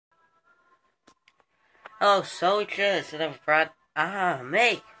Oh, soldiers of the Brad.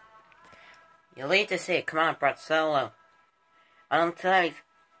 Me! Your leader's here. Come on, Brad Solo. And on today's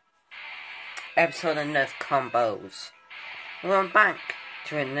episode of Nerf Combos, we're back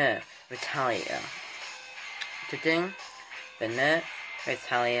to a Nerf retaliator. To do the Nerf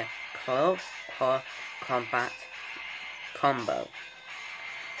retaliator close or combat combo.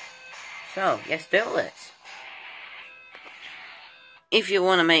 So, let's do this. If you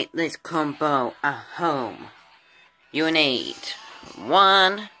want to make this combo at home, you need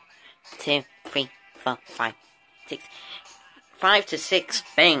 1, 2, 3, 4, 5, 6, 5 to 6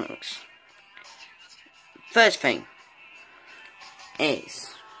 things. First thing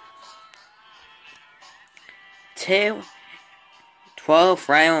is 2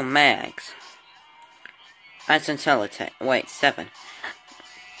 12-round mags and some sellotape. Wait, 7.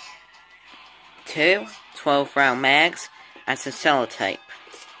 2 12-round mags and some sellotape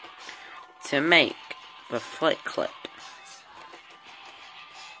to make the flick clip.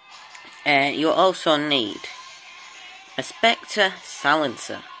 You also need a Spectre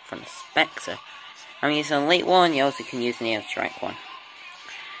silencer from Spectre. I'm using an Elite one, you also can use an Airstrike one.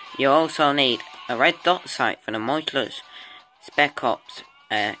 You also need a red dot sight for the Modular's Spec Ops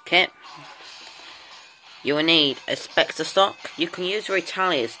kit. You will need a Spectre stock. You can use a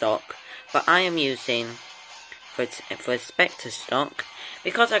Retaliator stock, but I am using for Spectre stock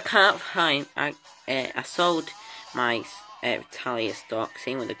because I can't find. I sold my Retaliator stock,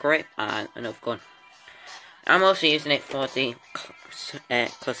 same with the grip and another gun. I'm also using it for the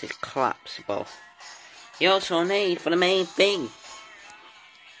because it's collapsible. You also need for the main thing,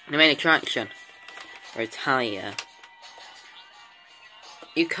 the main attraction, Retaliator.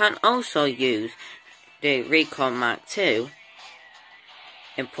 You can also use the Recon Mark II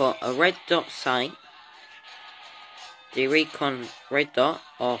and put a red dot sight, the Recon red dot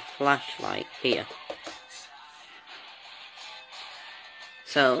or flashlight here.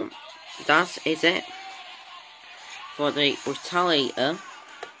 So that is it for the Retaliator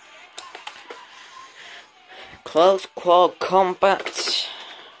close quarter combat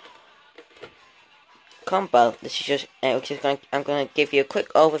combo. This is just I'm gonna give you a quick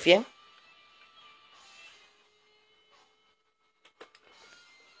overview.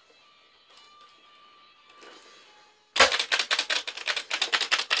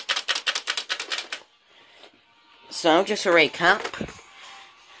 So just a recap: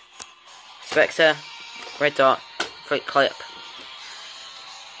 Spectre, red dot, flick clip,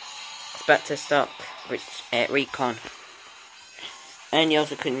 Spectre stock, Recon, and you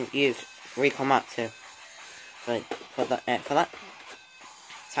also can use Recon Mark II for that.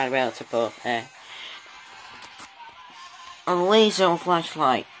 Side rail to put a laser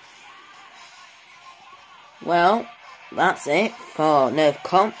flashlight. Well, that's it for Nerf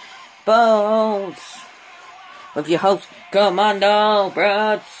Combos with your host Commando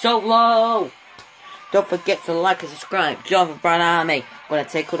Brad Solo. Don't forget to like and subscribe. Join the Brad Army. We're gonna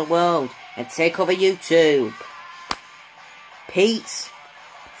take over the world and take over YouTube. Peace.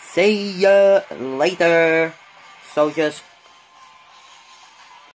 See ya later, soldiers.